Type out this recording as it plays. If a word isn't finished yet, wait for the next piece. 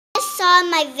saw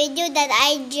my video that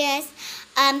I just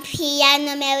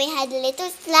piano Mary had a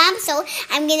little lamp, so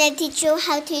I'm gonna teach you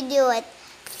how to do it.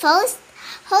 First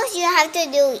you have to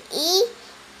do E,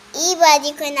 but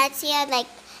you cannot see it like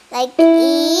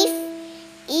E.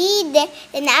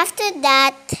 Then after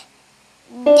that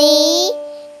D,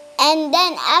 and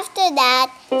then after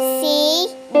that C,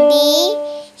 D,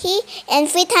 E, and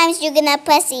 3 times you're gonna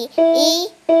press E,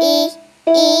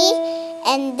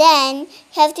 and then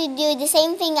you have to do the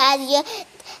same thing as your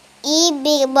E,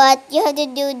 but you have to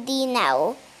do D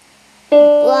now.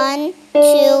 1,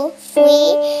 2,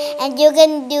 3, and you're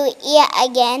gonna do E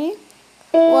again.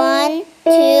 1,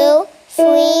 2,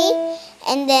 3,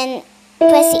 and then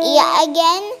press E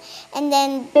again, and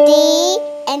then D,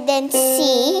 and then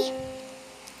C,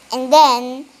 and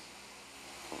then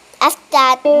after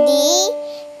that D,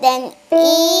 then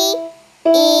E,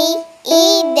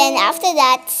 then after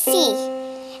that C,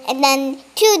 and then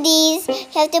 2 Ds.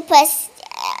 You have to press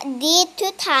D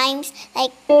 2 times,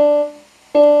 like then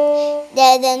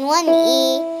 1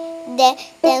 E,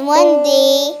 then 1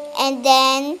 D, and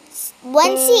then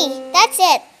 1 C. That's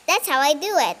it. That's how I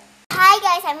do it. Hi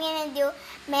guys, I'm gonna do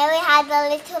Mary Had a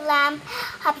Little Lamp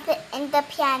up in the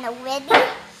piano. Ready?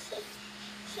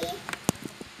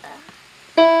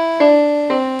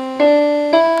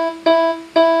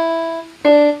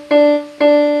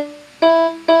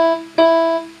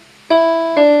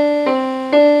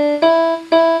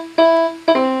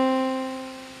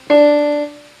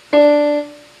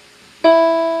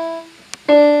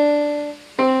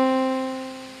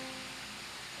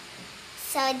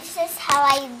 So this is how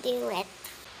I do it.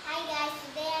 Hi guys,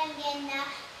 today I'm gonna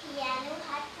piano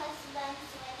hot cross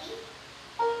buns. Ready?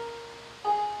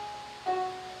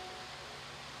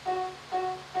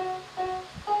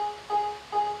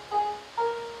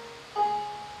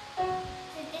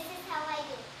 So this is how I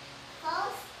do.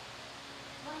 First,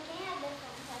 can I have the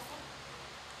phone?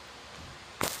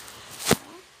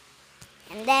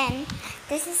 And then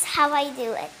this is how I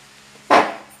do it.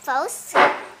 First,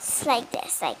 it's like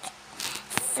this,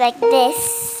 like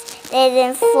this,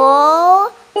 then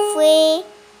 4, 3,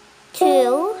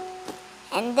 2,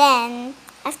 and then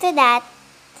after that,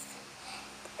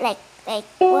 like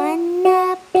 1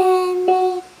 a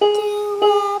penny, 2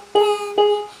 a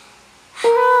penny,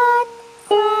 hot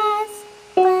cross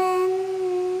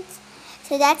buns.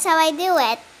 So that's how I do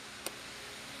it.